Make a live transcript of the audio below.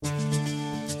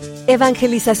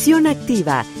Evangelización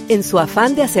Activa, en su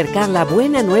afán de acercar la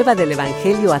buena nueva del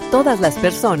Evangelio a todas las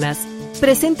personas,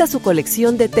 presenta su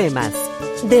colección de temas,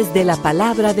 desde la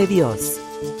Palabra de Dios.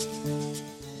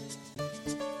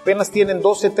 Apenas tienen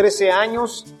 12, 13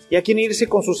 años, ya quieren irse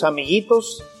con sus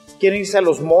amiguitos, quieren irse a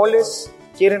los moles,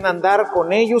 quieren andar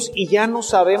con ellos y ya no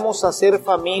sabemos hacer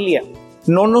familia.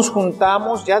 No nos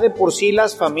juntamos, ya de por sí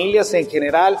las familias en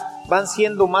general van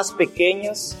siendo más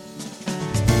pequeñas.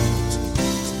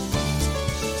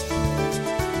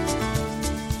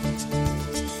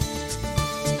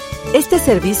 Este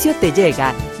servicio te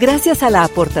llega gracias a la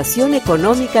aportación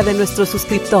económica de nuestros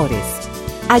suscriptores.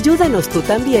 Ayúdanos tú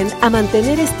también a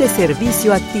mantener este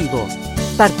servicio activo.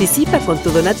 Participa con tu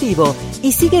donativo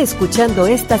y sigue escuchando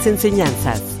estas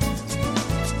enseñanzas.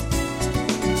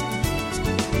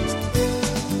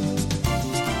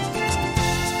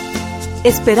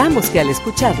 Esperamos que al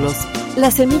escucharlos,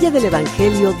 la semilla del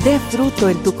Evangelio dé fruto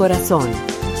en tu corazón.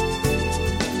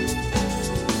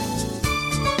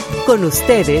 Con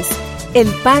ustedes, el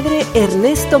Padre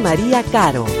Ernesto María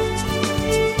Caro.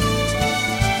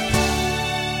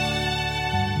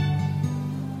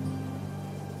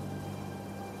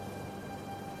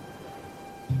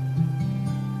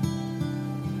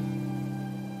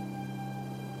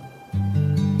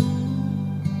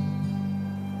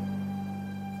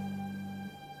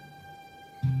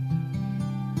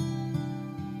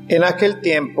 En aquel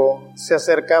tiempo se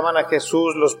acercaban a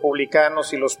Jesús los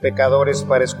publicanos y los pecadores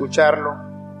para escucharlo,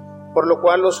 por lo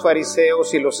cual los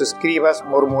fariseos y los escribas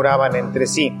murmuraban entre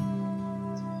sí: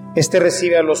 Este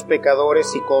recibe a los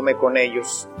pecadores y come con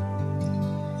ellos.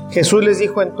 Jesús les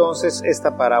dijo entonces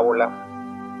esta parábola: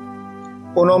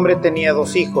 Un hombre tenía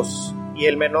 2 hijos, y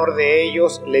el menor de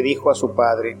ellos le dijo a su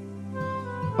padre: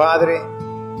 Padre,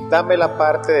 dame la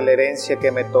parte de la herencia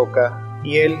que me toca,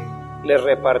 y él les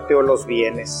repartió los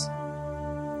bienes.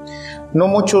 No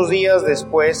muchos días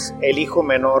después, el hijo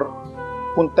menor,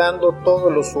 juntando todo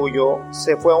lo suyo,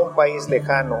 se fue a un país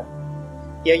lejano,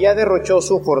 y allá derrochó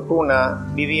su fortuna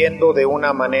viviendo de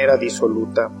una manera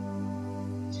disoluta.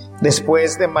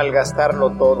 Después de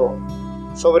malgastarlo todo,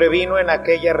 sobrevino en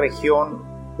aquella región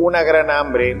una gran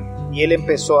hambre, y él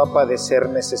empezó a padecer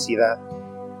necesidad.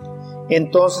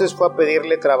 Entonces fue a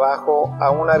pedirle trabajo a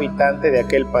un habitante de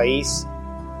aquel país,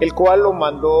 el cual lo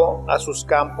mandó a sus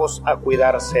campos a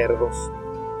cuidar cerdos.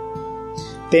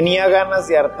 Tenía ganas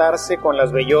de hartarse con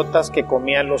las bellotas que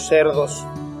comían los cerdos,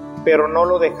 pero no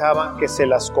lo dejaban que se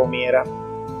las comiera.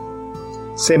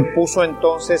 Se puso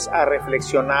entonces a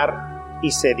reflexionar y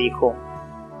se dijo: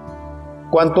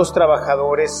 ¿Cuántos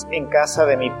trabajadores en casa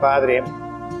de mi padre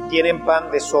tienen pan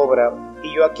de sobra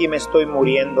y yo aquí me estoy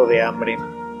muriendo de hambre?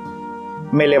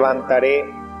 Me levantaré,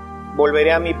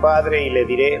 volveré a mi padre y le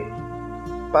diré: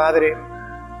 Padre,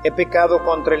 he pecado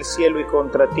contra el cielo y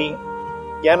contra ti,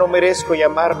 ya no merezco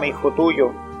llamarme hijo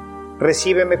tuyo,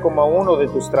 recíbeme como a uno de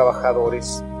tus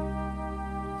trabajadores.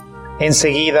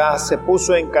 Enseguida se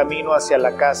puso en camino hacia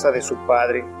la casa de su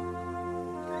padre.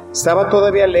 Estaba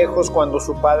todavía lejos cuando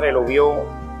su padre lo vio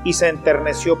y se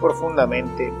enterneció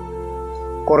profundamente.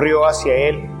 Corrió hacia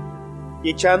él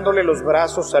y echándole los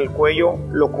brazos al cuello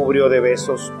lo cubrió de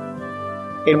besos.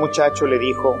 El muchacho le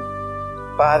dijo: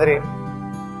 Padre,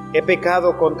 he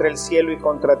pecado contra el cielo y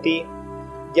contra ti,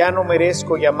 ya no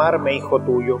merezco llamarme hijo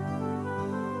tuyo.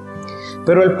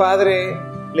 Pero el padre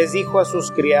les dijo a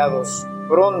sus criados: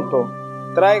 Pronto,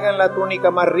 traigan la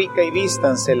túnica más rica y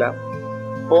vístansela,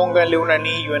 pónganle un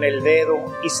anillo en el dedo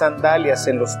y sandalias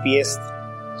en los pies,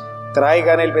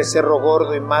 traigan el becerro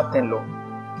gordo y mátenlo,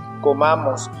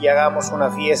 comamos y hagamos una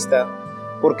fiesta,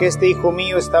 porque este hijo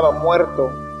mío estaba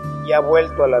muerto y ha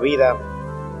vuelto a la vida,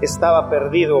 estaba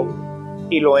perdido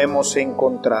y lo hemos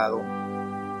encontrado.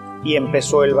 Y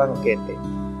empezó el banquete.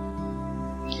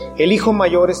 El hijo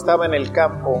mayor estaba en el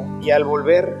campo, y al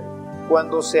volver,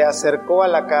 cuando se acercó a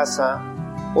la casa,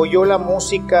 oyó la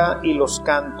música y los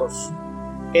cantos.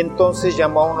 Entonces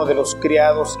llamó a uno de los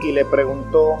criados y le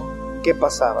preguntó qué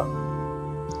pasaba.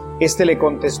 Este le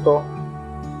contestó: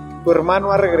 Tu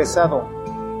hermano ha regresado,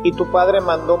 y tu padre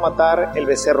mandó matar el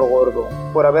becerro gordo,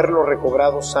 por haberlo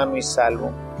recobrado sano y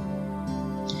salvo.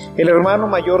 El hermano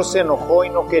mayor se enojó y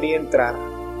no quería entrar.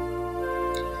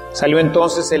 Salió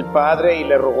entonces el padre y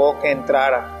le rogó que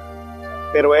entrara,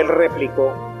 pero él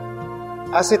replicó: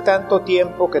 Hace tanto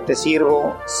tiempo que te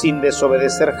sirvo sin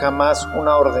desobedecer jamás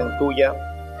una orden tuya,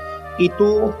 y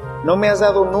tú no me has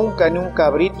dado nunca ni un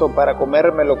cabrito para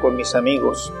comérmelo con mis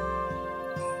amigos.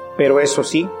 Pero eso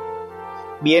sí,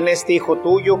 viene este hijo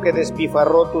tuyo que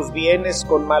despifarró tus bienes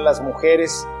con malas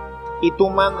mujeres, y tú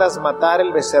mandas matar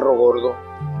el becerro gordo.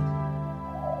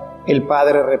 El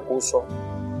padre repuso: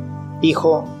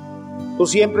 Hijo, Tú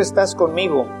siempre estás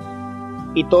conmigo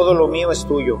y todo lo mío es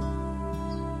tuyo.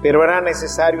 Pero era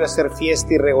necesario hacer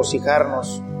fiesta y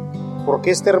regocijarnos, porque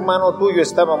este hermano tuyo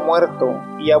estaba muerto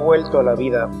y ha vuelto a la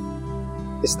vida.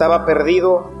 Estaba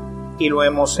perdido y lo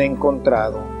hemos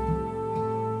encontrado.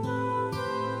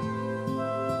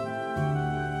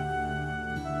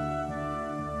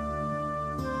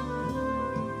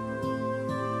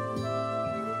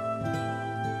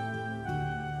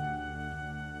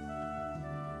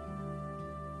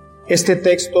 Este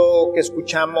texto que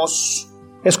escuchamos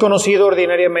es conocido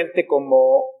ordinariamente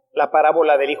como la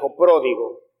parábola del hijo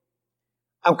pródigo,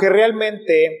 aunque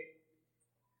realmente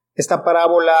esta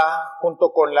parábola,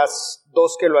 junto con las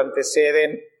dos que lo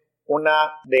anteceden,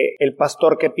 una de el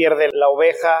pastor que pierde la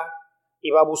oveja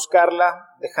y va a buscarla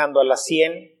dejando a las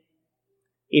 100,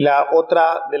 y la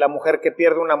otra de la mujer que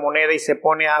pierde una moneda y se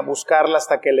pone a buscarla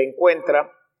hasta que la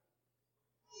encuentra,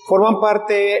 forman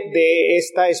parte de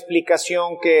esta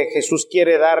explicación que Jesús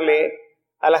quiere darle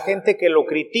a la gente que lo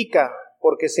critica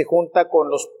porque se junta con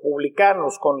los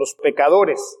publicanos, con los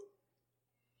pecadores.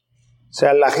 O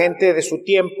sea, la gente de su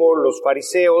tiempo, los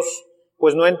fariseos,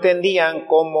 pues no entendían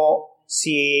cómo,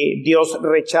 si Dios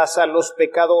rechaza a los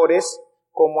pecadores,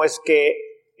 cómo es que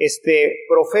este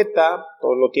profeta,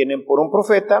 todos lo tienen por un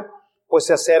profeta, pues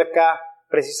se acerca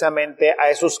precisamente a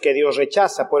esos que Dios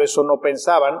rechaza. Por eso no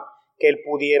pensaban que él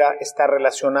pudiera estar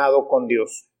relacionado con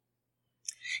Dios.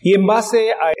 Y en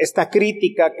base a esta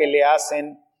crítica que le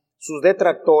hacen sus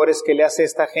detractores, que le hace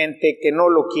esta gente que no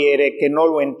lo quiere, que no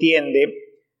lo entiende,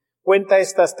 cuenta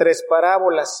estas 3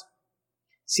 parábolas.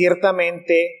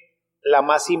 Ciertamente la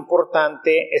más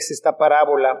importante es esta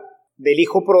parábola del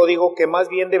hijo pródigo, que más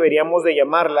bien deberíamos de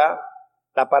llamarla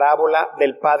la parábola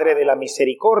del Padre de la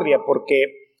Misericordia, porque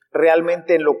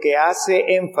realmente en lo que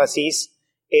hace énfasis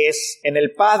es en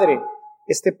el Padre,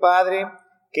 este Padre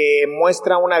que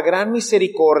muestra una gran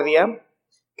misericordia,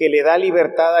 que le da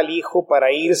libertad al Hijo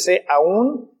para irse,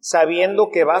 aún sabiendo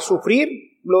que va a sufrir,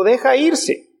 lo deja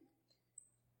irse.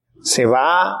 Se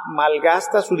va,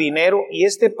 malgasta su dinero, y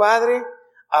este Padre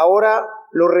ahora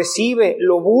lo recibe,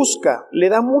 lo busca, le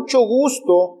da mucho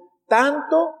gusto,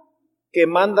 tanto que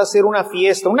manda hacer una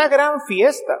fiesta, una gran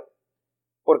fiesta,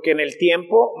 porque en el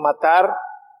tiempo matar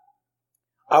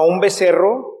a un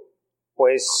becerro,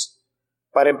 pues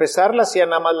para empezar la hacía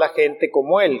nada más la gente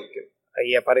como él, que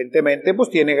ahí aparentemente pues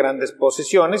tiene grandes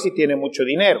posesiones y tiene mucho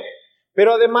dinero,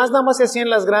 pero además nada más se hacían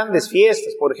las grandes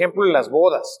fiestas, por ejemplo en las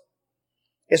bodas.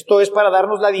 Esto es para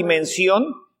darnos la dimensión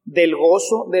del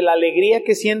gozo, de la alegría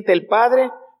que siente el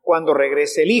Padre cuando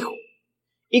regrese el Hijo,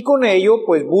 y con ello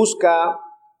pues busca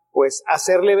pues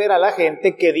hacerle ver a la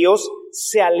gente que Dios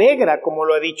se alegra, como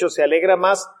lo ha dicho, se alegra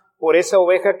más por esa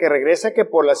oveja que regresa que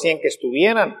por las 100 que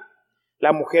estuvieran.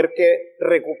 La mujer que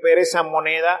recupera esa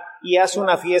moneda y hace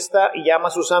una fiesta y llama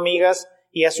a sus amigas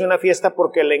y hace una fiesta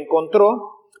porque la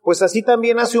encontró, pues así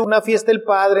también hace una fiesta el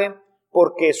Padre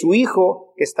porque su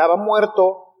hijo que estaba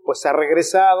muerto, pues ha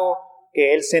regresado,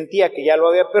 que él sentía que ya lo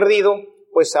había perdido,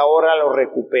 pues ahora lo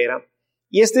recupera.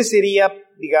 Y este sería,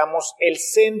 digamos, el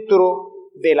centro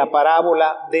de la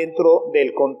parábola dentro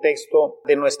del contexto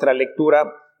de nuestra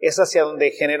lectura. Es hacia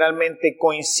donde generalmente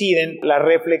coinciden las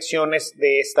reflexiones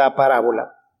de esta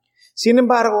parábola. Sin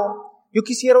embargo, yo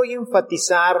quisiera hoy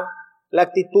enfatizar la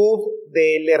actitud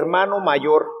del hermano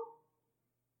mayor.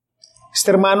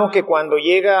 Este hermano que cuando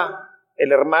llega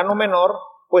el hermano menor,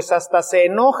 pues hasta se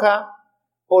enoja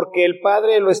porque el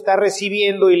padre lo está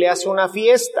recibiendo y le hace una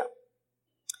fiesta.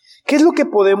 ¿Qué es lo que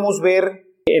podemos ver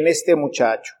en este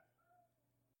muchacho?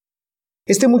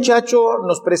 Este muchacho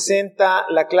nos presenta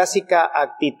la clásica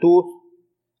actitud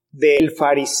del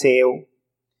fariseo.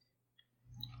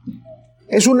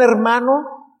 Es un hermano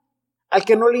al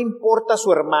que no le importa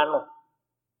su hermano.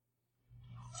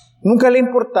 Nunca le ha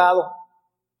importado.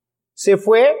 Se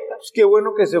fue, pues qué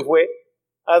bueno que se fue.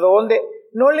 ¿A dónde?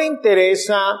 No le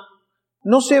interesa.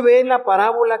 No se ve en la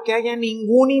parábola que haya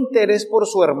ningún interés por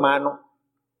su hermano.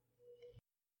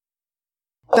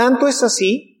 Tanto es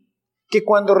así que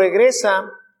cuando regresa,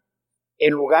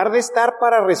 en lugar de estar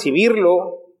para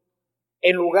recibirlo,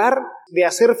 en lugar de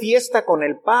hacer fiesta con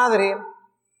el padre,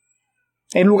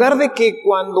 en lugar de que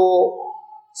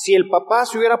si el papá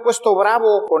se hubiera puesto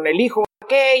bravo con el hijo,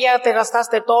 ¿qué? Ya te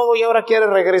gastaste todo y ahora quieres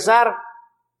regresar.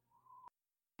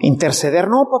 Interceder,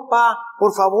 no papá,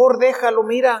 por favor déjalo,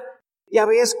 mira, ya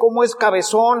ves cómo es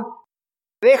cabezón,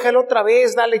 déjalo otra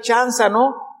vez, dale chance,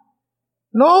 ¿no?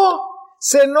 No,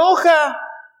 se enoja.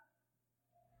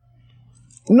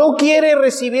 No quiere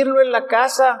recibirlo en la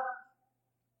casa,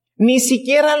 ni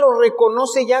siquiera lo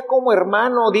reconoce ya como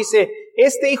hermano. Dice,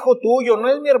 este hijo tuyo, no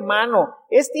es mi hermano,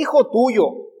 este hijo tuyo.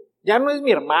 ya no es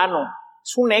mi hermano,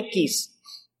 es un X.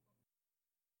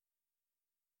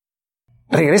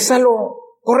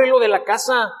 Regrésalo, córrelo de la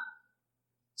casa.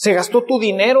 Se gastó tu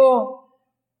dinero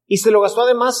y se lo gastó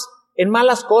además en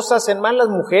malas cosas, en malas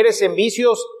mujeres, en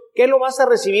vicios. ¿Qué lo vas a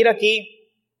recibir aquí?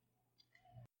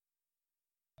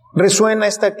 Resuena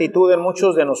esta actitud en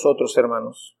muchos de nosotros,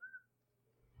 hermanos.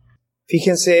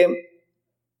 Fíjense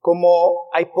cómo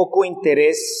hay poco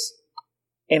interés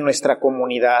en nuestra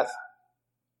comunidad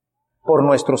por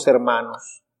nuestros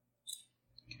hermanos.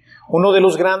 Uno de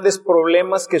los grandes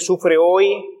problemas que sufre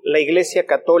hoy la Iglesia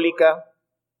Católica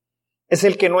es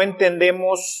el que no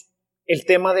entendemos el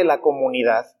tema de la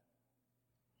comunidad.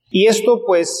 Y esto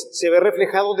pues se ve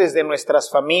reflejado desde nuestras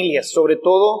familias, sobre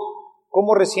todo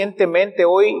como recientemente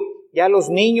hoy ya los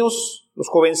niños, los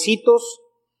jovencitos,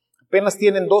 apenas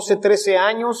tienen 12, 13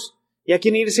 años, ya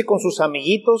quieren irse con sus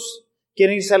amiguitos,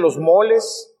 quieren irse a los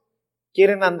moles,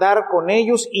 quieren andar con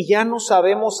ellos y ya no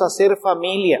sabemos hacer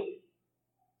familia.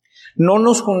 No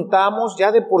nos juntamos,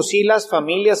 ya de por sí las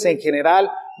familias en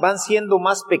general van siendo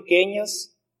más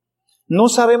pequeñas. No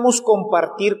sabemos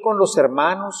compartir con los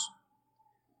hermanos.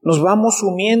 Nos vamos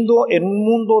sumiendo en un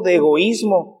mundo de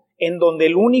egoísmo en donde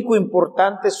el único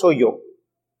importante soy yo.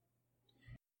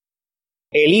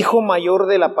 El hijo mayor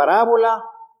de la parábola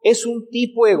es un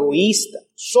tipo egoísta,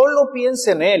 solo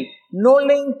piensa en él, no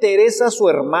le interesa a su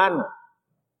hermano.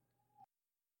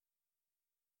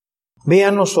 Ve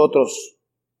a nosotros.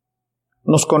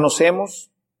 Nos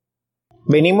conocemos,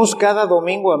 venimos cada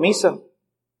domingo a misa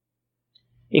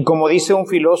y como dice un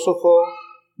filósofo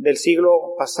del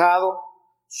siglo pasado,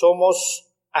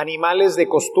 somos animales de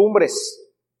costumbres.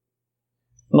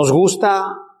 Nos gusta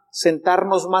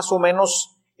sentarnos más o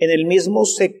menos en el mismo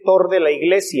sector de la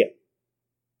iglesia,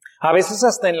 a veces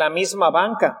hasta en la misma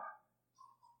banca.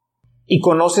 ¿Y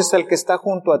conoces al que está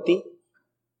junto a ti?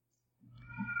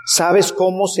 ¿Sabes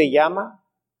cómo se llama?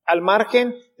 Al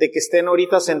margen de que estén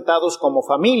ahorita sentados como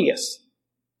familias.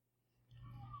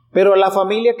 Pero la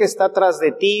familia que está atrás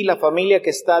de ti, la familia que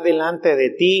está delante de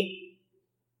ti,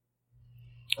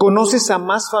 ¿conoces a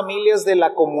más familias de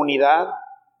la comunidad?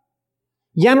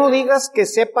 Ya no digas que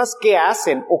sepas qué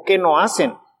hacen o qué no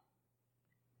hacen.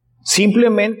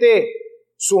 Simplemente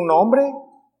su nombre,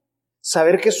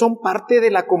 saber que son parte de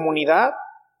la comunidad.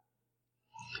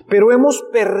 Pero hemos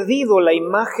perdido la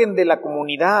imagen de la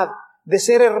comunidad, de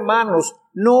ser hermanos.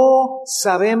 No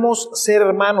sabemos ser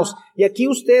hermanos. Y aquí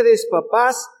ustedes,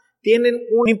 papás, tienen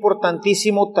un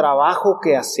importantísimo trabajo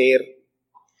que hacer.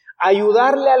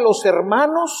 Ayudarle a los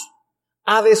hermanos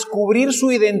a descubrir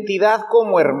su identidad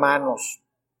como hermanos.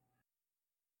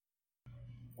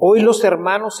 Hoy los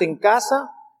hermanos en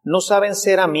casa no saben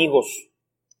ser amigos.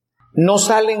 No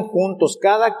salen juntos.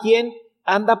 Cada quien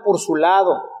anda por su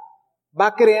lado.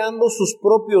 Va creando sus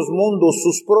propios mundos,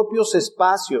 sus propios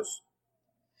espacios.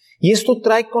 Y esto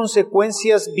trae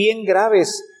consecuencias bien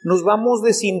graves. Nos vamos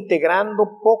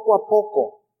desintegrando poco a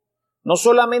poco, no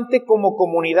solamente como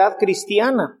comunidad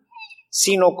cristiana,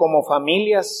 sino como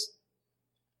familias.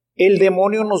 El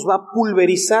demonio nos va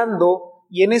pulverizando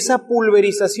y en esa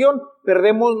pulverización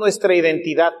perdemos nuestra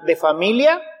identidad de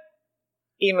familia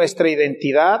y nuestra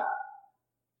identidad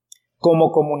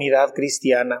como comunidad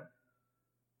cristiana.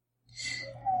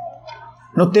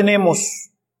 No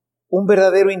tenemos un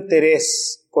verdadero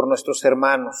interés por nuestros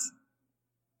hermanos.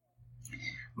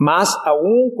 Más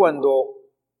aún cuando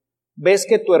ves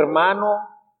que tu hermano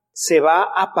se va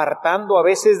apartando a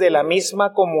veces de la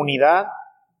misma comunidad,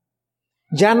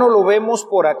 ya no lo vemos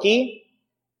por aquí.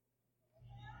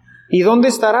 ¿Y dónde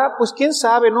estará? Pues quién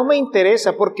sabe, no me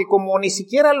interesa, porque como ni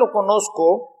siquiera lo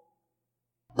conozco,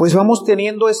 pues vamos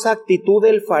teniendo esa actitud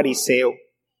del fariseo.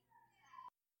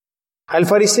 Al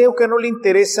fariseo que no le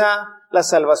interesa la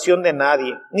salvación de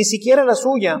nadie, ni siquiera la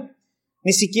suya,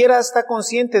 ni siquiera está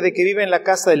consciente de que vive en la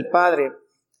casa del Padre,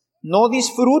 no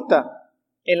disfruta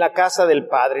en la casa del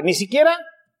Padre, ni siquiera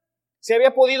se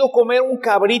había podido comer un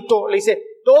cabrito, le dice,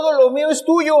 todo lo mío es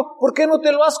tuyo, ¿por qué no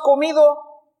te lo has comido?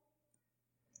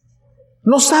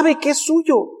 No sabe que es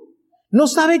suyo, no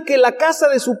sabe que la casa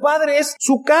de su Padre es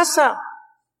su casa.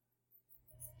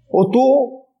 O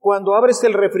tú, cuando abres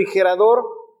el refrigerador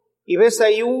y ves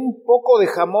ahí un poco de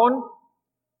jamón,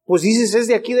 pues dices, es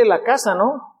de aquí de la casa,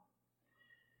 ¿no?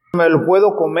 Me lo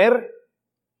puedo comer.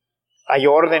 Hay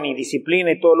orden y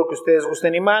disciplina y todo lo que ustedes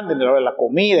gusten y manden, de la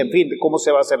comida, en fin, de cómo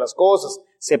se van a hacer las cosas,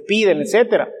 se piden,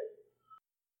 etcétera.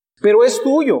 Pero es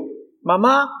tuyo.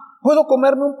 Mamá, ¿puedo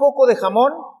comerme un poco de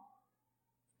jamón?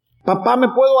 Papá, ¿me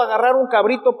puedo agarrar un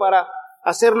cabrito para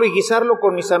hacerlo y guisarlo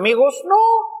con mis amigos? No.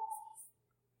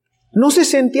 No se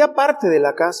sentía parte de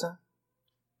la casa.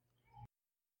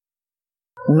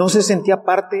 No se sentía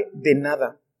parte de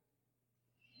nada.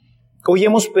 Hoy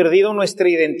hemos perdido nuestra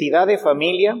identidad de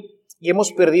familia y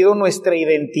hemos perdido nuestra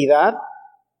identidad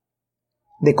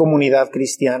de comunidad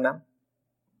cristiana.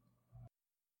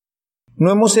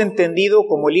 No hemos entendido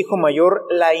como el hijo mayor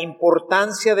la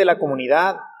importancia de la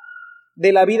comunidad,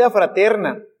 de la vida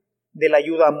fraterna, de la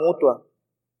ayuda mutua.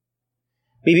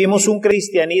 Vivimos un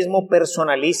cristianismo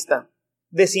personalista,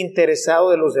 desinteresado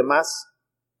de los demás.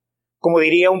 Como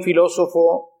diría un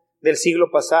filósofo del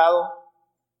siglo pasado,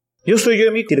 yo soy yo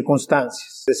en mis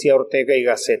circunstancias, decía Ortega y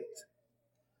Gasset.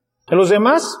 Los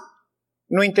demás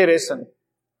no interesan.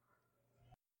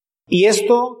 Y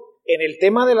esto, en el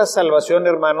tema de la salvación,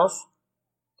 hermanos,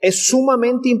 es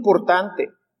sumamente importante.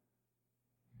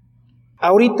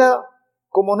 Ahorita,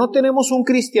 como no tenemos un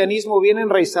cristianismo bien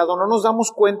enraizado, no nos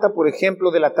damos cuenta, por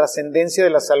ejemplo, de la trascendencia de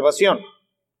la salvación.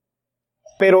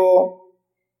 Pero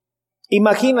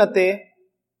imagínate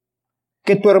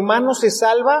que tu hermano se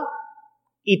salva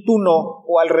y tú no,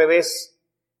 o al revés.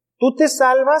 Tú te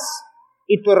salvas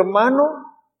y tu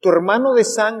hermano de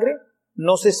sangre,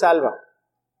 no se salva.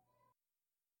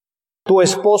 Tu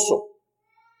esposo,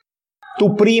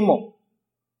 tu primo,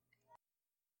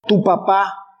 tu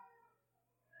papá.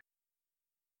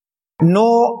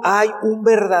 No hay un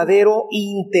verdadero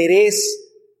interés.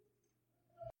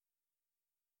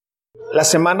 La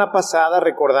semana pasada,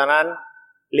 recordarán,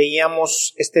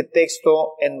 leíamos este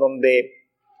texto en donde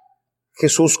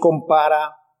Jesús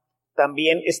compara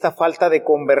también esta falta de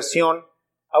conversión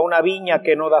a una viña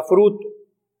que no da fruto.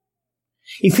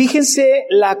 Y fíjense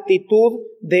la actitud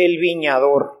del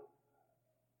viñador.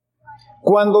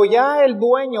 Cuando ya el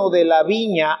dueño de la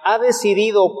viña ha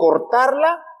decidido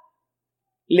cortarla,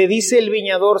 le dice el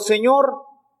viñador: Señor,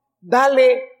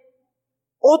 dale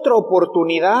otra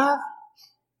oportunidad.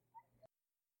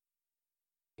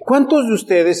 ¿Cuántos de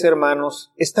ustedes,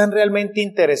 hermanos, están realmente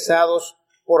interesados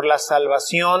por la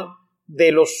salvación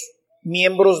de los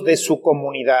miembros de su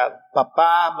comunidad?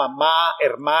 Papá, mamá,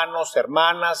 hermanos,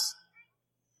 hermanas.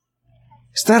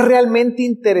 ¿Estás realmente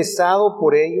interesado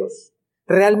por ellos?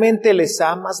 ¿Realmente les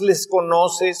amas? ¿Les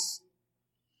conoces?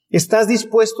 ¿Estás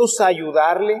dispuestos a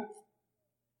ayudarle?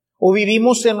 ¿O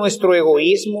vivimos en nuestro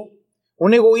egoísmo?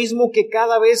 Un egoísmo que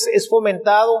cada vez es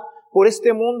fomentado por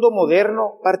este mundo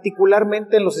moderno,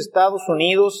 particularmente en los Estados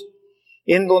Unidos,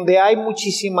 en donde hay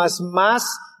muchísimas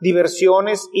más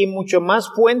diversiones y mucho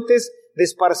más fuentes de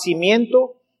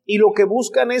esparcimiento, y lo que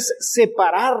buscan es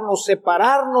separarnos.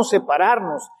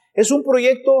 Es un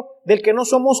proyecto del que no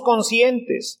somos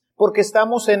conscientes, porque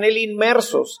estamos en él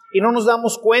inmersos y no nos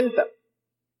damos cuenta.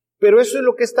 Pero eso es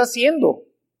lo que está haciendo.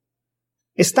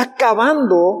 Está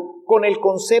acabando con el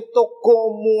concepto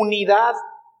comunidad.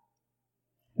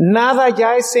 Nada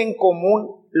ya es en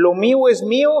común. Lo mío es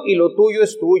mío y lo tuyo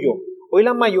es tuyo. Hoy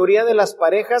la mayoría de las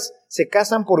parejas se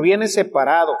casan por bienes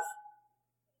separados.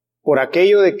 Por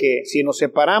aquello de que si nos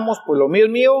separamos, pues lo mío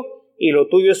es mío y lo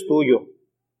tuyo es tuyo.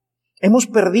 Hemos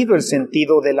perdido el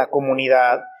sentido de la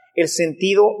comunidad, el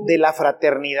sentido de la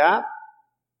fraternidad.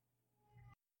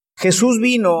 Jesús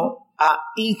vino a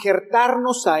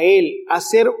injertarnos a Él, a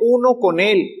ser uno con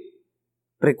Él.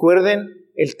 Recuerden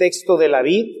el texto de la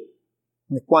vid,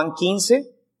 de Juan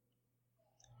 15.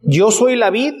 Yo soy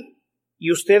la vid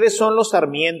y ustedes son los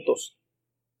sarmientos.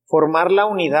 Formar la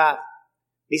unidad.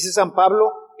 Dice San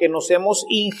Pablo que nos hemos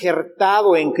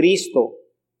injertado en Cristo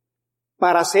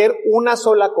para hacer una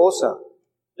sola cosa.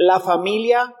 La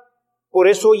familia, por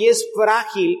eso hoy es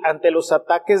frágil ante los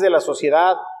ataques de la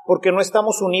sociedad, porque no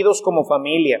estamos unidos como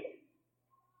familia.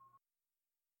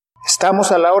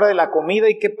 Estamos a la hora de la comida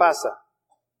y ¿qué pasa?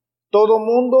 Todo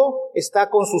mundo está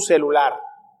con su celular.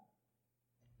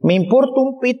 Me importa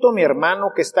un pito mi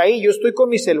hermano que está ahí, yo estoy con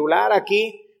mi celular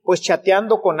aquí, pues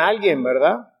chateando con alguien,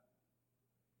 ¿verdad?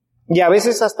 Y a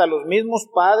veces hasta los mismos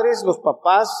padres, los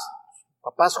papás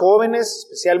jóvenes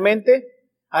especialmente,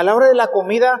 a la hora de la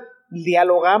comida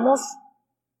dialogamos.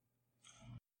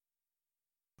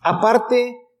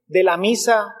 Aparte de la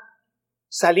misa,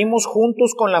 salimos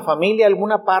juntos con la familia a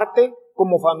alguna parte,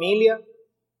 como familia.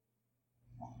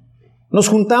 Nos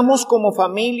juntamos como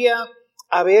familia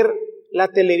a ver la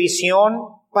televisión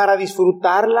para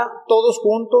disfrutarla todos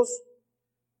juntos.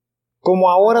 Como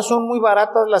ahora son muy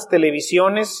baratas las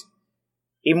televisiones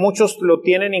y muchos lo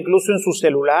tienen incluso en sus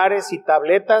celulares y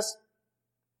tabletas,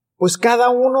 pues cada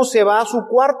uno se va a su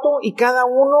cuarto y cada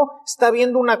uno está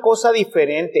viendo una cosa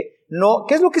diferente. No,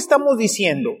 ¿qué es lo que estamos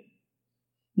diciendo?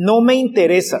 No me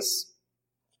interesas.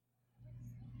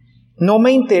 No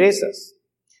me interesas.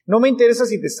 No me interesa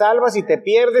si te salvas, si te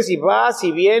pierdes, si vas,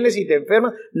 si vienes, si te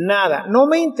enfermas. Nada. No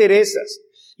me interesas.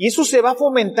 Y eso se va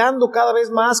fomentando cada vez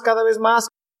más, cada vez más.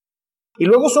 Y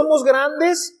luego somos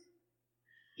grandes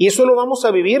y eso lo vamos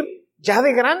a vivir ya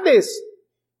de grandes.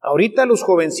 Ahorita los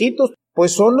jovencitos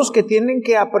pues son los que tienen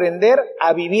que aprender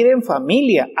a vivir en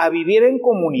familia, a vivir en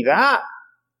comunidad.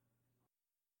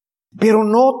 Pero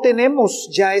no tenemos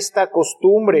ya esta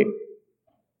costumbre.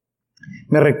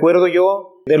 Me recuerdo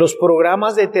yo de los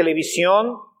programas de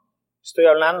televisión, estoy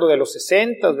hablando de los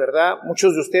 60, ¿verdad?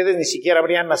 Muchos de ustedes ni siquiera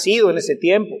habrían nacido en ese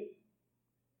tiempo.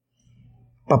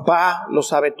 Papá lo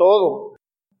sabe todo.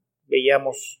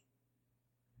 Veíamos.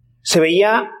 Se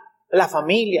veía la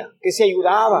familia que se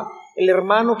ayudaba, el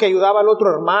hermano que ayudaba al otro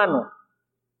hermano,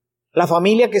 la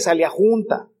familia que salía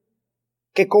junta,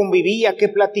 que convivía, que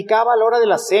platicaba a la hora de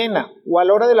la cena o a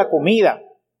la hora de la comida.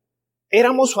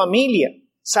 Éramos familia,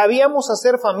 sabíamos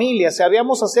hacer familia,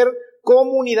 sabíamos hacer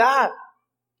comunidad.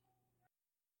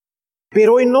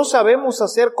 Pero hoy no sabemos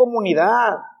hacer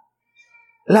comunidad.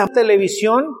 La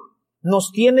televisión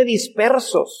nos tiene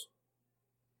dispersos,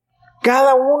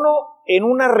 cada uno en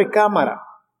una recámara.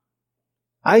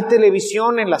 Hay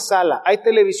televisión en la sala, hay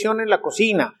televisión en la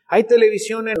cocina, hay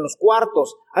televisión en los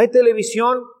cuartos, hay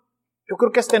televisión, yo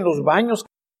creo que hasta en los baños.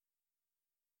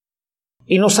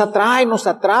 Y nos atrae, nos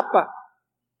atrapa.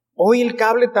 Hoy el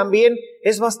cable también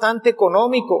es bastante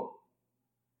económico.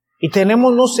 Y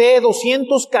tenemos,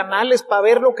 200 canales para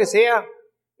ver lo que sea.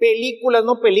 Películas,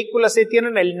 no películas,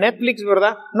 tienen el Netflix,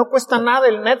 ¿verdad? No cuesta nada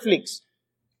el Netflix.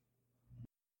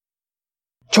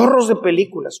 Chorros de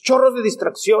películas, chorros de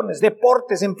distracciones,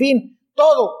 deportes, en fin,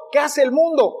 todo. ¿Qué hace el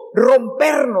mundo?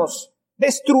 Rompernos,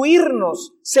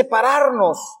 destruirnos,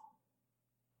 separarnos.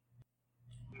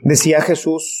 Decía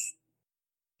Jesús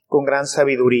con gran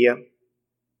sabiduría,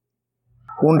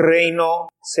 un reino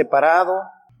separado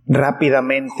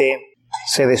rápidamente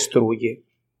se destruye.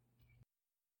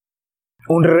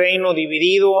 Un reino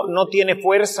dividido no tiene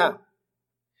fuerza.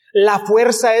 La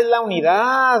fuerza es la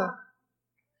unidad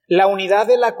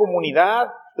de la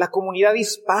comunidad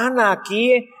hispana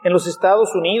aquí en los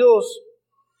Estados Unidos,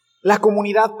 la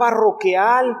comunidad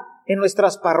parroquial en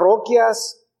nuestras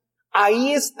parroquias.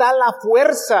 Ahí está la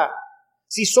fuerza.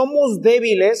 Si somos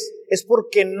débiles es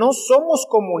porque no somos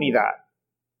comunidad.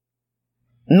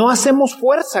 No hacemos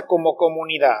fuerza como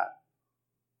comunidad.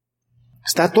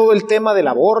 Está todo el tema del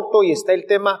aborto y está el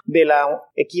tema de la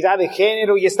equidad de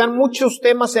género y están muchos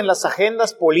temas en las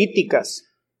agendas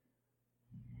políticas.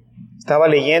 Estaba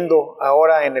leyendo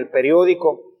ahora en el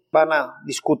periódico, van a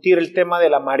discutir el tema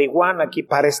de la marihuana aquí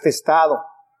para este estado.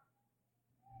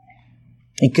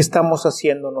 ¿Y qué estamos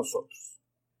haciendo nosotros?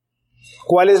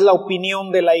 ¿Cuál es la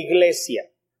opinión de la iglesia?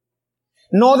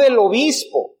 No del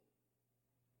obispo.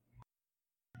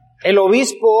 El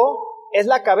obispo es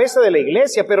la cabeza de la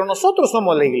iglesia, pero nosotros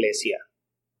somos la iglesia.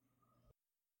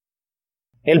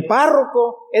 El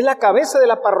párroco es la cabeza de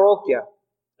la parroquia.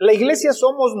 La iglesia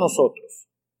somos nosotros.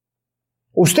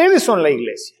 Ustedes son la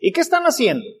iglesia. ¿Y qué están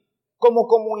haciendo como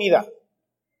comunidad?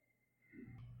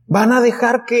 ¿Van a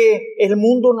dejar que el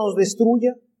mundo nos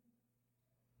destruya?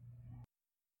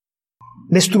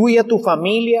 ¿Destruya tu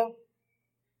familia?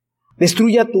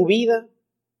 ¿Destruya tu vida?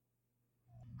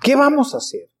 ¿Qué vamos a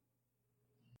hacer?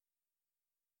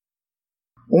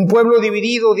 Un pueblo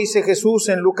dividido, dice Jesús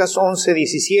en Lucas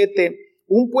 11:17,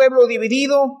 un pueblo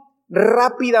dividido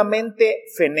rápidamente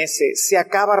fenece, se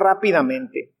acaba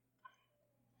rápidamente.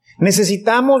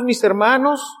 Necesitamos, mis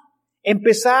hermanos,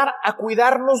 empezar a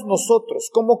cuidarnos nosotros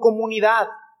como comunidad,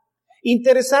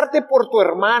 interesarte por tu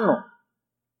hermano.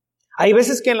 Hay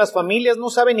veces que en las familias no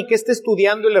saben ni qué está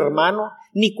estudiando el hermano,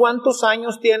 ni cuántos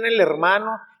años tiene el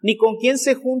hermano, ni con quién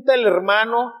se junta el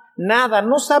hermano, nada,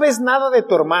 no sabes nada de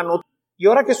tu hermano. Y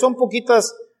ahora que son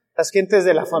poquitas las gentes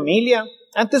de la familia,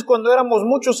 antes cuando éramos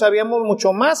muchos sabíamos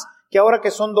mucho más que ahora que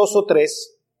son 2 o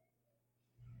 3.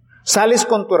 Sales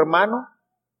con tu hermano,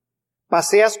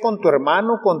 paseas con tu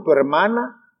hermano, con tu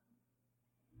hermana,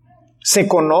 se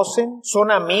conocen, son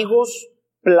amigos,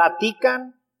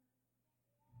 platican.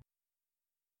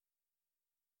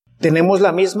 Tenemos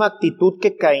la misma actitud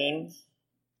que Caín.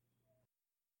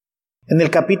 En el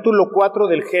capítulo 4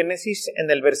 del Génesis, en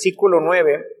el versículo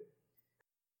 9,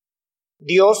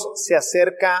 Dios se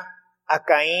acerca a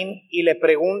Caín y le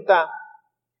pregunta,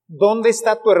 ¿dónde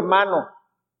está tu hermano?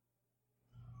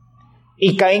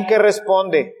 Y Caín, ¿qué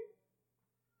responde?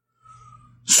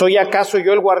 ¿Soy acaso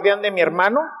yo el guardián de mi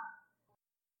hermano?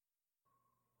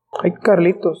 Ay,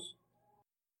 Carlitos.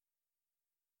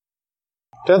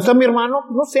 ¿Dónde está mi hermano?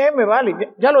 No sé, me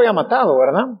vale. Ya lo había matado,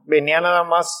 ¿verdad? Venía nada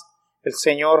más el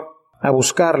Señor a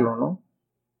buscarlo, ¿no?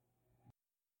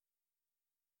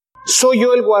 ¿Soy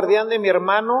yo el guardián de mi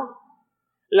hermano?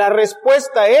 La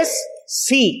respuesta es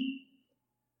sí.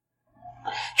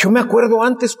 Yo me acuerdo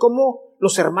antes cómo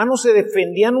los hermanos se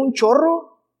defendían un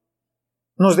chorro.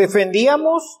 Nos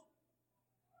defendíamos.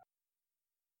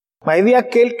 Hay de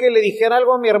aquel que le dijera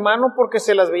algo a mi hermano porque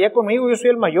se las veía conmigo. Yo soy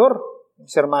el mayor,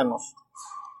 mis hermanos.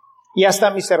 Y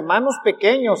hasta mis hermanos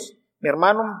pequeños. Mi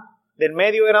hermano del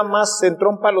medio era más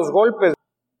entrón para los golpes.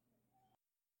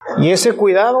 Y ese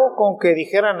cuidado con que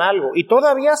dijeran algo. Y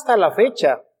todavía hasta la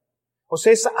fecha. O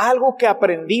sea, es algo que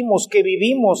aprendimos, que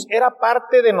vivimos. Era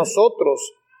parte de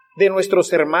nosotros, de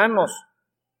nuestros hermanos.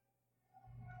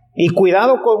 Y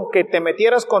cuidado con que te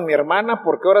metieras con mi hermana,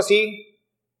 porque ahora sí,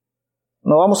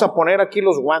 nos vamos a poner aquí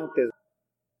los guantes.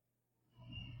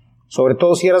 Sobre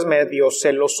todo si eras medio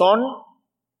celosón,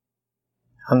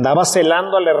 andaba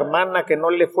celando a la hermana que no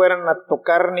le fueran a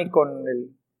tocar ni con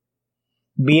el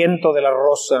viento de la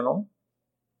rosa, ¿no?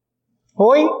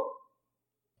 Hoy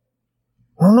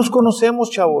no nos conocemos,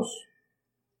 chavos.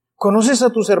 ¿Conoces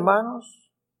a tus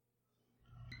hermanos?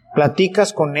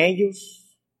 ¿Platicas con ellos?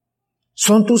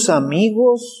 ¿Son tus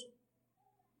amigos?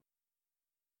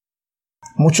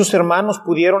 Muchos hermanos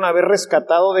pudieron haber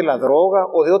rescatado de la droga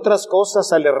o de otras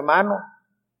cosas al hermano,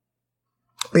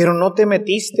 pero no te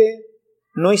metiste,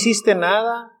 no hiciste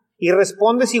nada y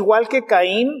respondes igual que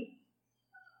Caín.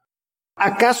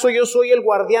 ¿Acaso yo soy el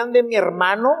guardián de mi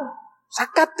hermano?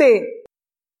 ¡Sácate!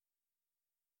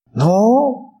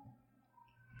 No.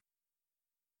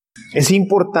 Es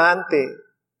importante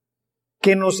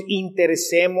que nos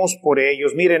interesemos por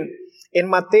ellos. Miren, en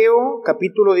Mateo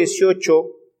capítulo 18,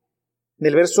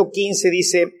 del verso 15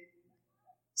 dice,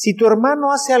 si tu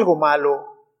hermano hace algo malo,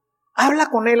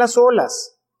 habla con él a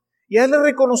solas y hazle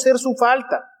reconocer su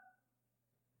falta.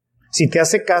 Si te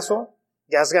hace caso,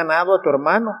 ya has ganado a tu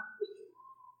hermano.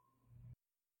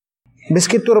 ¿Ves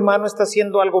que tu hermano está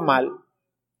haciendo algo mal?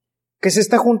 Que se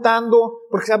está juntando,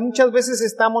 porque muchas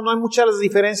veces no hay muchas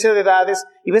diferencias de edades,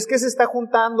 y ves que se está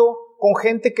juntando con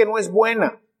gente que no es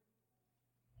buena.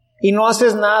 Y no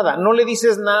haces nada, no le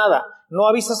dices nada, no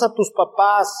avisas a tus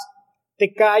papás,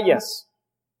 te callas.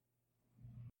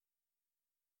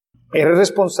 ¿Eres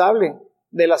responsable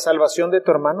de la salvación de tu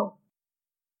hermano?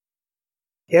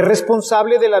 ¿Eres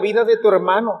responsable de la vida de tu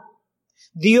hermano?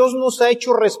 Dios nos ha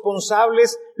hecho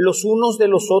responsables los unos de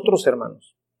los otros,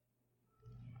 hermanos.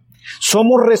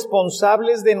 Somos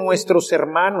responsables de nuestros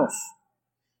hermanos.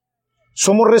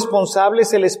 Somos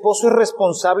responsables, el esposo es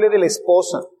responsable de la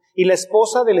esposa, y la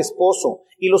esposa del esposo,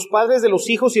 y los padres de los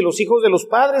hijos y los hijos de los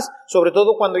padres, sobre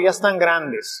todo cuando ya están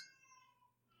grandes.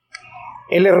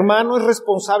 El hermano es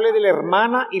responsable de la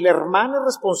hermana y la hermana es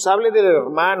responsable del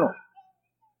hermano.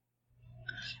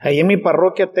 Ahí en mi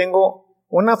parroquia tengo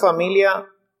una familia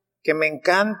que me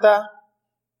encanta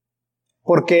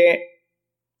porque,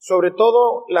 sobre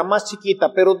todo la más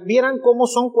chiquita, pero vieran cómo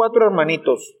son 4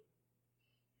 hermanitos.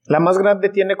 La más grande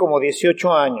tiene como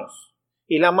 18 años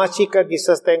y la más chica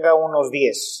quizás tenga unos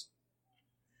 10.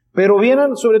 Pero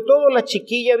vieran, sobre todo la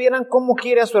chiquilla, vieran cómo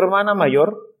quiere a su hermana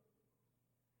mayor.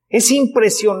 Es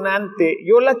impresionante.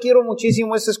 Yo la quiero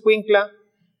muchísimo, esa escuincla,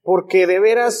 porque de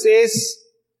veras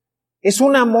es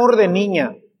un amor de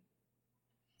niña.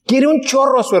 Quiere un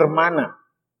chorro a su hermana.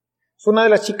 Es una de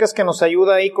las chicas que nos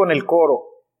ayuda ahí con el coro.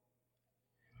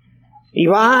 Y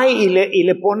va y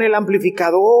le pone el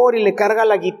amplificador y le carga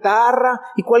la guitarra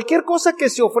y cualquier cosa que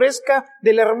se ofrezca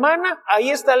de la hermana, ahí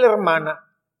está la hermana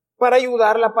para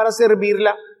ayudarla, para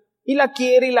servirla. Y la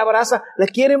quiere y la abraza, la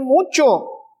quiere mucho.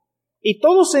 Y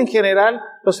todos en general,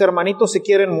 los hermanitos se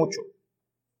quieren mucho.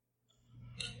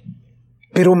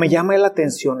 Pero me llama la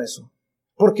atención eso,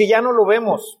 porque ya no lo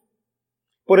vemos.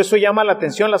 Por eso llama la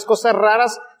atención. Las cosas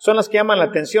raras son las que llaman la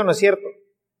atención, ¿no es cierto?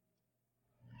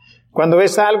 Cuando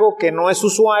ves algo que no es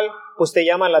usual, pues te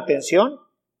llama la atención.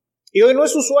 Y hoy no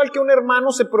es usual que un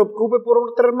hermano se preocupe por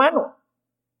otro hermano.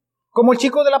 Como el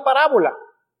chico de la parábola.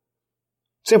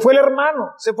 Se fue el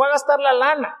hermano, se fue a gastar la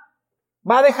lana.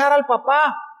 Va a dejar al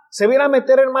papá, se viene a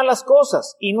meter en malas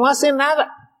cosas y no hace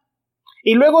nada.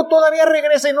 Y luego todavía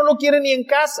regresa y no lo quiere ni en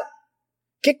casa.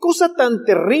 ¡Qué cosa tan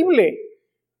terrible!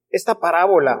 Esta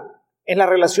parábola en la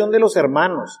relación de los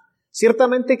hermanos.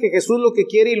 Ciertamente que Jesús lo que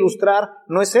quiere ilustrar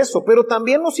no es eso, pero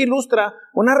también nos ilustra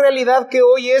una realidad que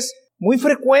hoy es muy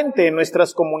frecuente en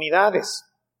nuestras comunidades.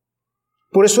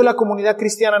 Por eso la comunidad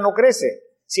cristiana no crece.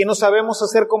 Si no sabemos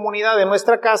hacer comunidad en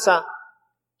nuestra casa,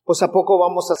 pues ¿a poco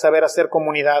vamos a saber hacer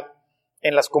comunidad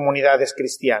en las comunidades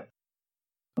cristianas?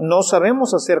 No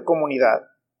sabemos hacer comunidad.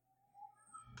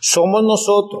 Somos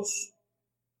nosotros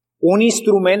un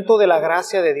instrumento de la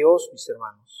gracia de Dios, mis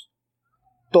hermanos.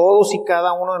 Todos y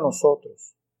cada uno de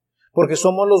nosotros. Porque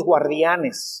somos los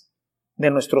guardianes de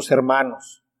nuestros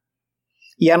hermanos.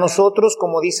 Y a nosotros,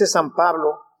 como dice San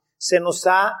Pablo, se nos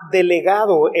ha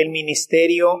delegado el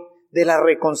ministerio de la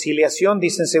reconciliación,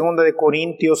 dice en 2 de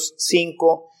Corintios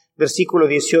 5, versículo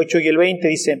 18 y el 20,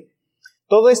 dice: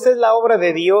 todo esta es la obra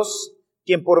de Dios,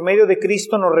 quien por medio de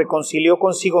Cristo nos reconcilió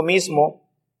consigo mismo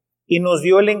y nos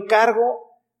dio el encargo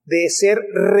de ser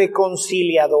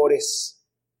reconciliadores,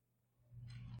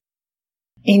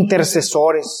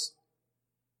 intercesores.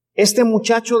 Este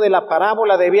muchacho de la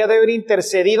parábola debía de haber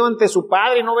intercedido ante su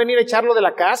padre y no venir a echarlo de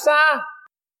la casa.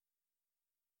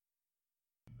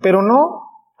 Pero no,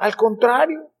 al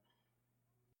contrario.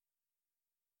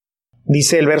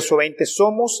 Dice el verso 20,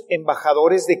 somos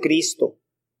embajadores de Cristo.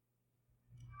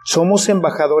 Somos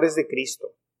embajadores de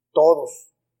Cristo,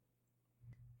 todos.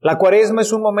 La Cuaresma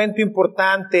es un momento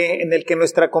importante en el que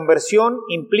nuestra conversión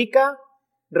implica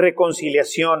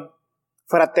reconciliación,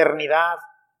 fraternidad,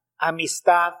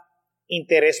 amistad,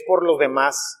 interés por los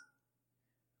demás.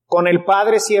 Con el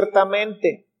Padre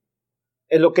ciertamente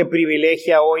es lo que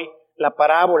privilegia hoy la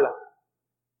parábola,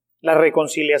 la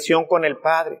reconciliación con el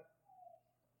Padre.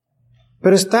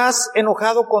 Pero estás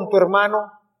enojado con tu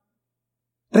hermano,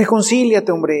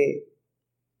 reconcíliate, hombre.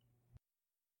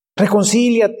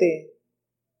 Reconcíliate.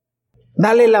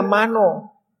 Dale la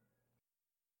mano.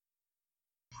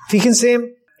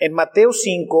 Fíjense en Mateo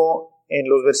 5, en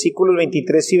los versículos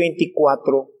 23 y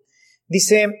 24,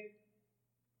 dice,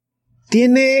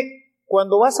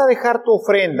 cuando vas a dejar tu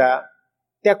ofrenda,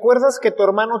 ¿te acuerdas que tu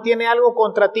hermano tiene algo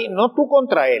contra ti? No tú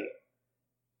contra él.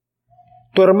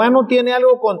 Tu hermano tiene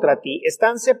algo contra ti.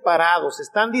 Están separados,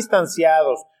 están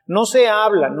distanciados, no se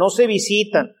hablan, no se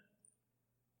visitan.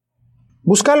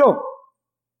 Búscalo.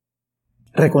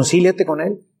 Reconcíliate con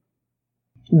él.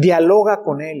 Dialoga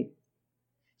con él.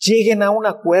 Lleguen a un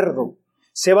acuerdo.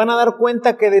 Se van a dar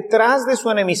cuenta que detrás de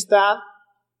su enemistad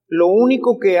lo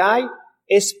único que hay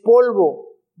es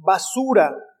polvo,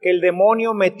 basura que el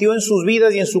demonio metió en sus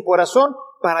vidas y en su corazón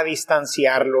para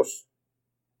distanciarlos.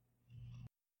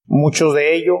 Muchos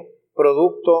de ello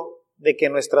producto de que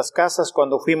en nuestras casas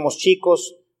cuando fuimos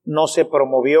chicos no se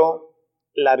promovió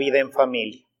la vida en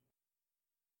familia.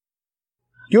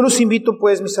 Yo los invito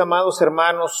pues, mis amados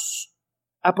hermanos,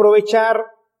 a aprovechar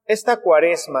esta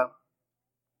Cuaresma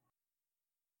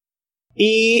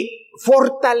y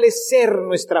fortalecer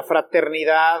nuestra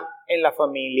fraternidad en la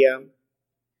familia.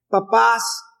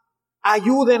 Papás,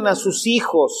 ayuden a sus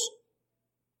hijos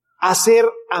a ser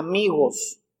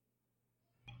amigos.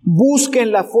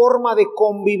 Busquen la forma de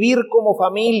convivir como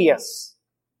familias.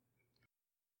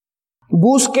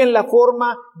 Busquen la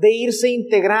forma de irse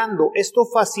integrando. Esto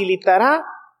facilitará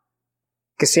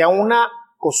que sea una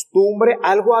costumbre,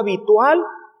 algo habitual,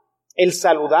 el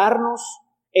saludarnos,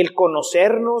 el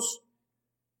conocernos.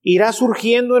 Irá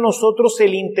surgiendo en nosotros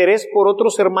el interés por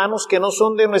otros hermanos que no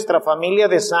son de nuestra familia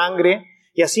de sangre,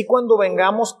 y así cuando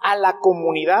vengamos a la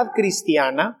comunidad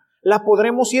cristiana, la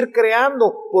podremos ir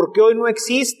creando, porque hoy no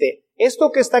existe.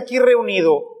 Esto que está aquí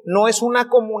reunido no es una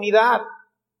comunidad.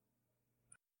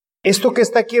 Esto que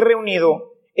está aquí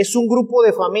reunido es un grupo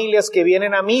de familias que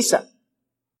vienen a misa.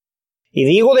 Y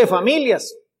digo de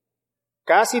familias,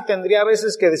 casi tendría a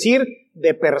veces que decir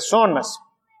de personas,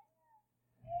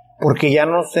 porque ya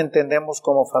nos entendemos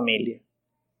como familia.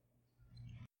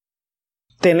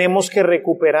 Tenemos que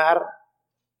recuperar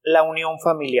la unión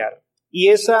familiar. Y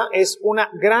esa es una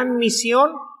gran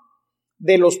misión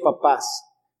de los papás.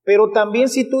 Pero también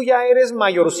si tú ya eres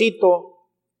mayorcito,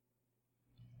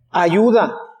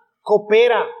 ayuda,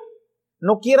 coopera.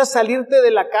 No quieras salirte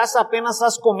de la casa apenas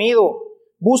has comido.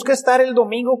 Busca estar el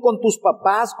domingo con tus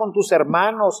papás, con tus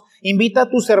hermanos. Invita a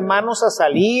tus hermanos a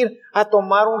salir, a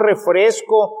tomar un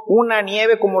refresco, una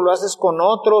nieve como lo haces con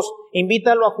otros.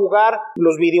 Invítalo a jugar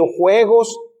los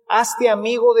videojuegos. Hazte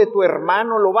amigo de tu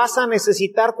hermano, lo vas a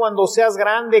necesitar cuando seas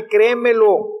grande,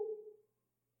 créemelo.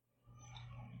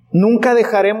 Nunca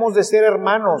dejaremos de ser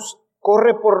hermanos,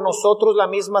 corre por nosotros la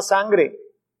misma sangre.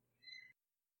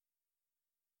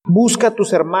 Busca a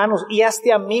tus hermanos y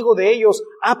hazte amigo de ellos.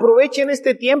 Aprovechen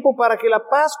este tiempo para que la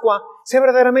Pascua sea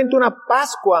verdaderamente una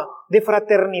Pascua de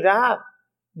fraternidad,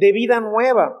 de vida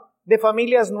nueva, de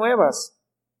familias nuevas,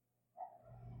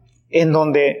 en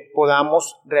donde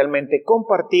podamos realmente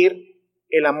compartir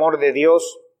el amor de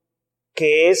Dios,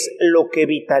 que es lo que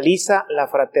vitaliza la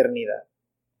fraternidad.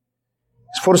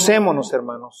 Esforcémonos,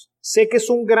 hermanos. Sé que es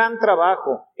un gran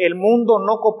trabajo. El mundo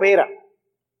no coopera,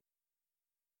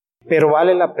 pero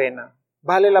vale la pena.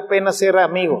 Vale la pena ser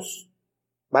amigos.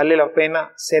 Vale la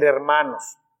pena ser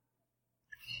hermanos.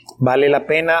 Vale la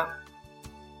pena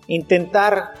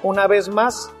intentar una vez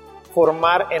más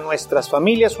formar en nuestras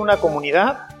familias una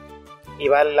comunidad. Y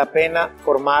vale la pena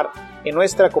formar en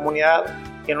nuestra comunidad,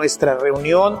 en nuestra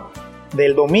reunión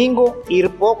del domingo,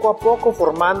 ir poco a poco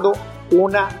formando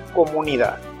una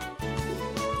comunidad.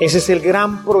 Ese es el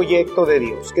gran proyecto de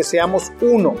Dios, que seamos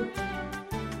uno.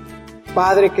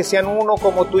 Padre, que sean uno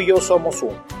como tú y yo somos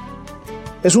uno.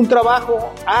 Es un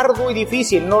trabajo arduo y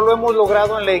difícil, no lo hemos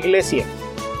logrado en la iglesia,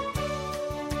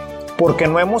 porque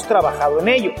no hemos trabajado en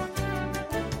ello.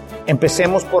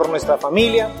 Empecemos por nuestra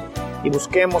familia y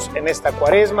busquemos en esta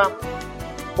Cuaresma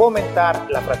fomentar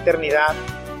la fraternidad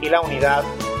y la unidad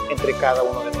entre cada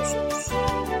uno de nosotros.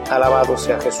 Alabado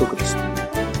sea Jesucristo.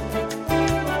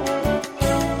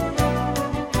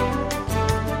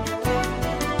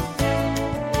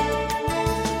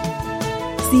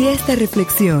 Si esta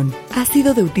reflexión ha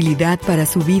sido de utilidad para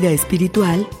su vida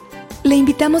espiritual, le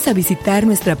invitamos a visitar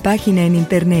nuestra página en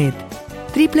internet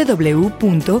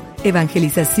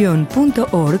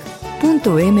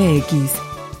www.evangelizacion.org.mx,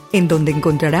 en donde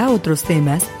encontrará otros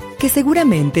temas que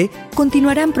seguramente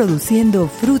continuarán produciendo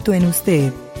fruto en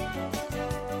usted.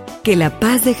 Que la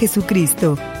paz de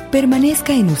Jesucristo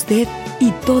permanezca en usted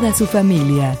y toda su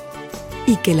familia,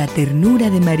 y que la ternura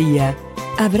de María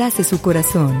abrace su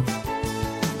corazón.